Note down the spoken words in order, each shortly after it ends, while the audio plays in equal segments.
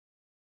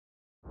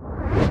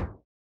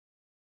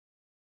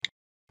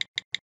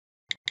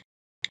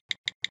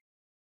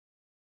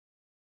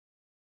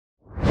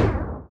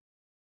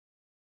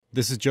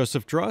This is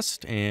Joseph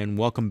Drust, and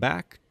welcome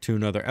back to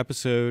another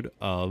episode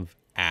of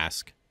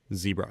Ask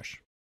ZBrush.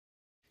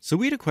 So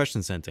we had a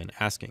question sent in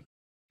asking,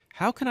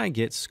 how can I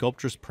get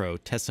Sculptris Pro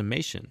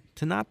Tessimation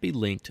to not be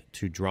linked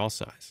to draw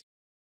size?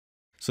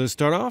 So to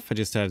start off, I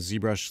just have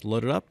ZBrush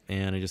loaded up,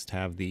 and I just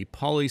have the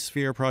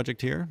Polysphere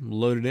project here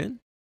loaded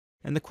in.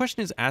 And the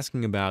question is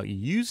asking about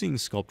using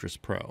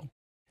Sculptris Pro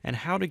and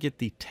how to get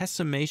the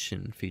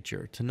Tessimation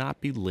feature to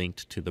not be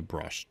linked to the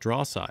brush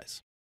draw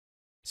size.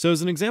 So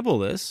as an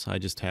example of this, I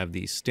just have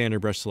the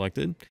standard brush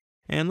selected,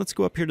 and let's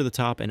go up here to the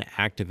top and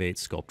activate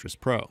Sculptris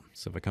Pro.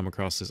 So if I come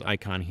across this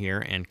icon here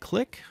and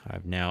click,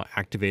 I've now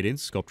activated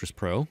Sculptris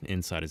Pro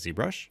inside of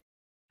ZBrush.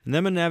 And then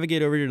I'm going to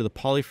navigate over here to the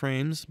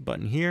Polyframes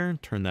button here,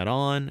 turn that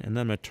on, and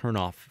then I'm going to turn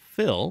off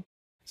Fill.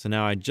 So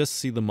now I just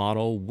see the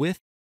model with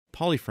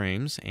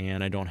polyframes,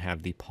 and I don't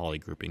have the poly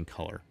grouping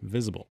color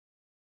visible.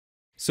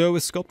 So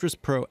with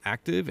Sculptris Pro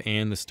active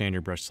and the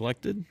standard brush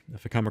selected,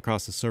 if I come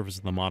across the surface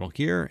of the model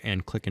here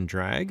and click and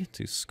drag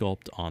to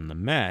sculpt on the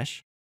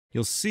mesh,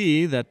 you'll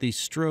see that the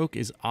stroke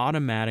is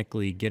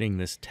automatically getting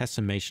this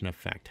Tessimation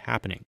effect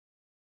happening.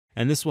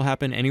 And this will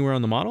happen anywhere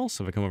on the model.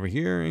 So if I come over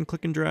here and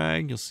click and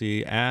drag, you'll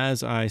see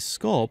as I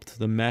sculpt,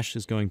 the mesh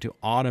is going to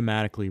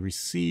automatically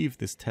receive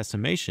this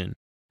Tessimation,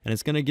 and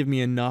it's going to give me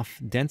enough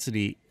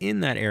density in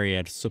that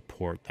area to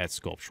support that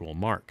sculptural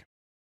mark.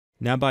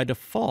 Now by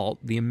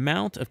default, the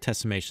amount of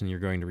Tessimation you're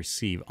going to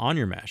receive on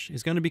your mesh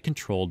is going to be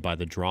controlled by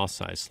the draw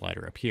size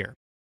slider up here.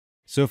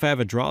 So if I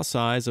have a draw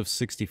size of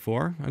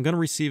 64, I'm going to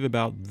receive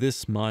about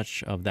this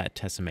much of that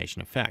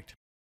Tessimation effect.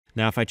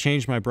 Now if I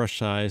change my brush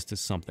size to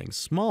something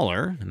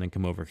smaller, and then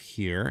come over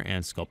here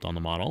and sculpt on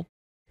the model,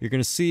 you're going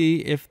to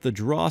see if the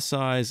draw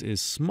size is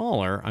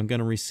smaller, I'm going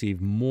to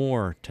receive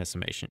more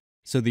Tessimation.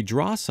 So the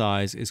draw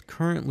size is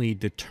currently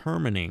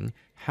determining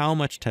how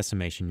much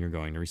Tessimation you're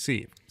going to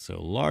receive.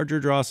 So larger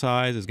draw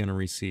size is going to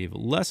receive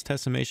less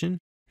Tessimation,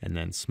 and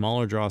then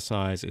smaller draw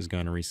size is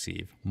going to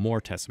receive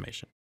more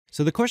Tessimation.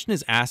 So the question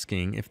is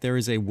asking if there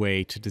is a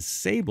way to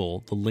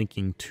disable the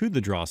linking to the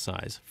draw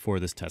size for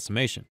this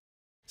Tessimation.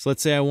 So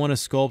let's say I want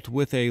to sculpt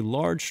with a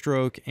large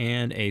stroke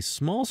and a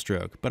small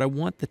stroke, but I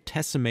want the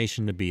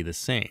Tessimation to be the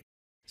same.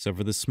 So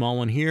for the small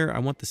one here, I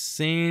want the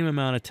same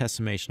amount of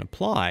Tessimation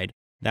applied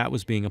that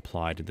was being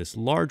applied to this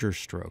larger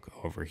stroke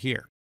over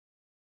here.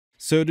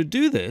 So to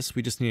do this,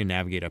 we just need to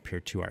navigate up here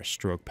to our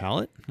stroke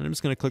palette. And I'm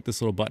just going to click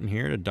this little button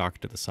here to dock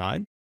to the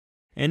side.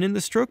 And in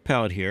the stroke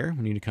palette here,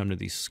 we need to come to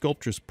the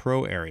Sculptris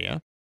Pro area.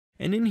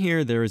 And in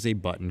here, there is a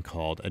button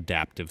called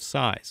Adaptive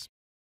Size.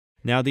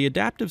 Now the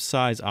Adaptive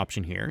Size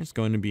option here is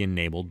going to be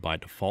enabled by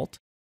default.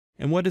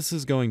 And what this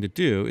is going to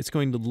do, it's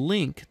going to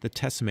link the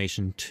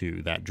Tessimation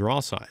to that draw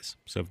size.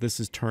 So if this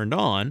is turned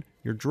on,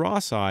 your draw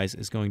size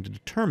is going to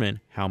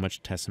determine how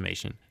much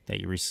Tessimation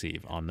that you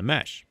receive on the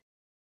mesh.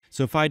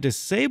 So if I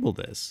disable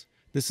this,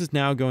 this is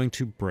now going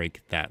to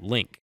break that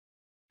link.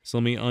 So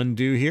let me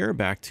undo here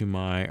back to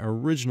my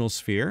original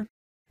sphere.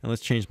 And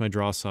let's change my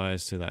draw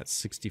size to that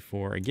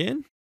 64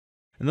 again.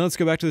 And then let's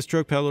go back to the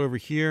stroke palette over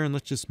here and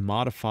let's just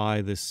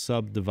modify this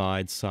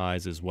subdivide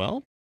size as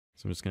well.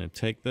 So I'm just going to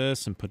take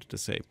this and put it to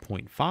say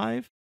 0.5,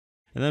 and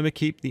then I'm going to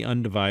keep the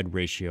undivide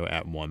ratio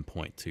at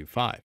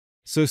 1.25.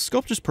 So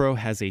Sculptris Pro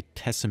has a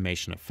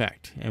Tessimation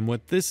effect, and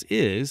what this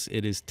is,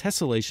 it is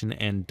tessellation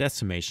and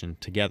decimation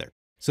together.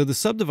 So the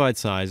subdivide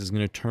size is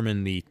going to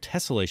determine the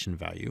tessellation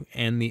value,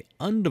 and the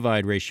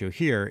undivide ratio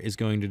here is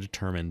going to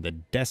determine the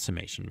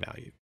decimation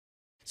value.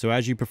 So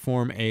as you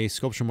perform a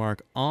sculpture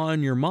mark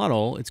on your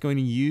model, it's going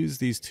to use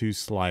these two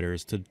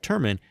sliders to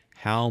determine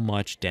how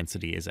much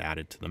density is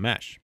added to the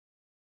mesh.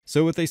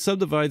 So with a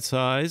subdivide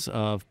size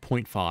of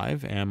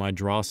 0.5 and my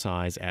draw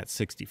size at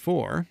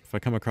 64, if I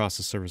come across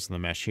the surface of the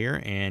mesh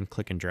here and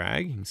click and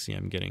drag, you can see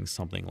I'm getting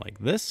something like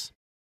this.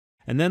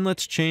 And then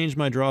let's change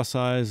my draw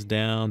size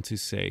down to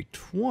say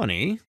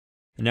 20.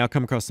 And now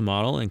come across the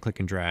model and click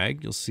and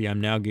drag. You'll see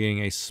I'm now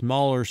getting a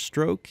smaller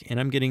stroke and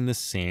I'm getting the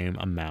same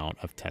amount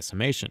of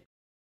Tessimation.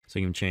 So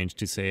you can change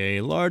to say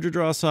a larger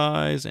draw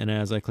size, and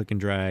as I click and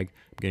drag,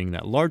 I'm getting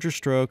that larger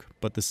stroke,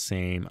 but the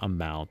same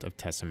amount of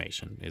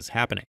Tessimation is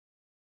happening.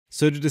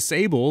 So to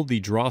disable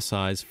the draw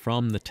size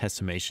from the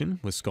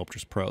Tessimation with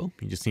Sculptris Pro,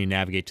 you just need to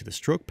navigate to the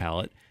stroke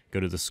palette, go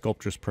to the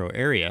Sculptris Pro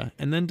area,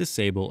 and then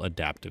disable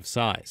Adaptive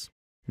Size.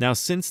 Now,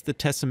 since the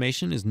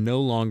Tessimation is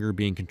no longer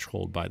being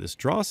controlled by this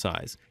draw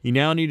size, you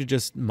now need to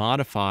just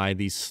modify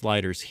these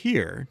sliders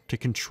here to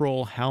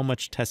control how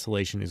much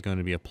tessellation is going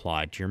to be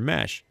applied to your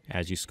mesh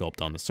as you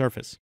sculpt on the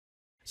surface.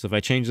 So if I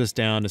change this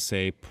down to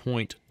say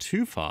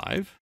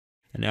 0.25,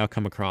 and now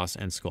come across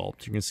and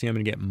sculpt, you can see I'm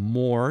going to get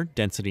more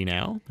density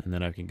now, and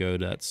then I can go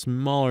to that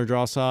smaller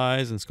draw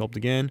size and sculpt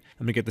again.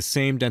 I'm going to get the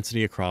same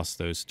density across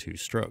those two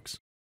strokes.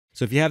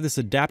 So if you have this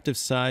adaptive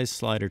size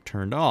slider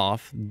turned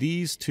off,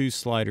 these two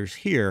sliders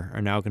here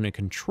are now going to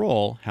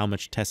control how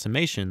much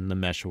Tessimation the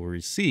mesh will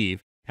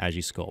receive as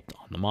you sculpt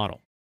on the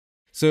model.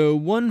 So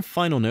one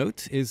final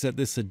note is that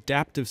this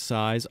adaptive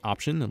size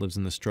option that lives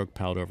in the stroke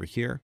palette over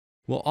here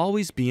will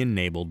always be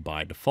enabled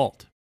by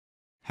default.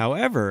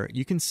 However,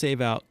 you can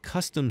save out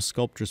custom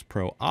Sculptris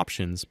Pro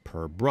options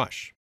per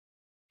brush.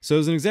 So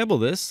as an example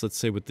of this, let's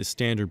say with the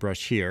standard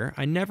brush here,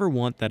 I never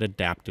want that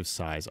adaptive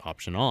size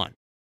option on.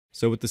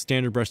 So with the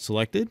standard brush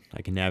selected,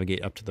 I can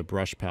navigate up to the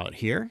brush palette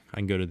here. I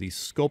can go to the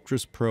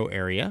Sculptris Pro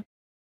area.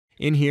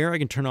 In here, I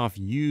can turn off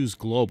Use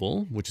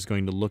Global, which is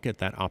going to look at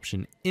that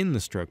option in the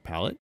stroke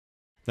palette.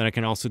 Then I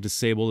can also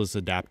disable this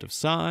adaptive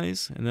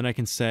size, and then I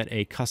can set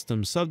a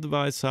custom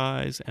subdivide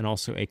size and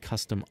also a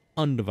custom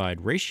undivide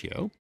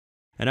ratio.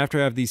 And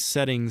after I have these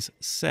settings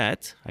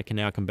set, I can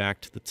now come back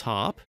to the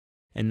top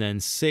and then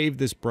save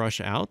this brush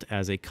out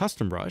as a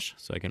custom brush.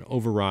 So I can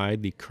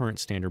override the current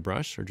standard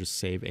brush or just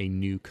save a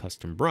new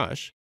custom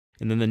brush.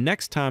 And then the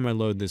next time I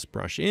load this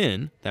brush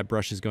in, that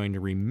brush is going to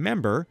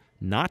remember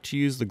not to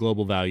use the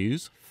global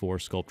values for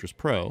Sculptris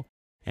Pro.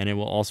 And it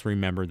will also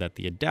remember that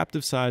the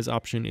adaptive size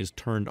option is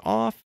turned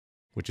off,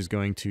 which is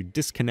going to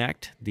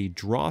disconnect the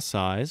draw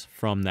size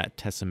from that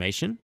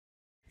Tessimation.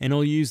 And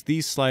I'll use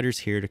these sliders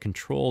here to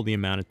control the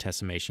amount of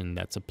Tessimation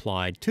that's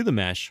applied to the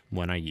mesh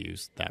when I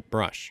use that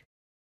brush.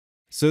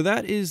 So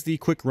that is the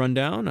quick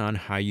rundown on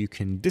how you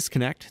can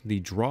disconnect the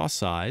draw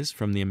size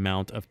from the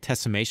amount of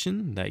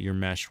Tessimation that your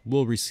mesh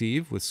will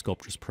receive with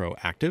Sculptris Pro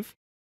active.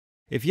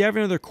 If you have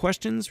any other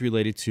questions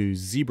related to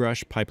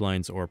ZBrush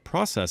pipelines or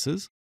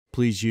processes,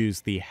 please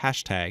use the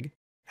hashtag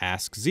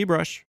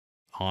AskZBrush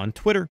on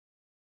Twitter.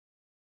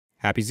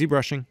 Happy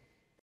ZBrushing!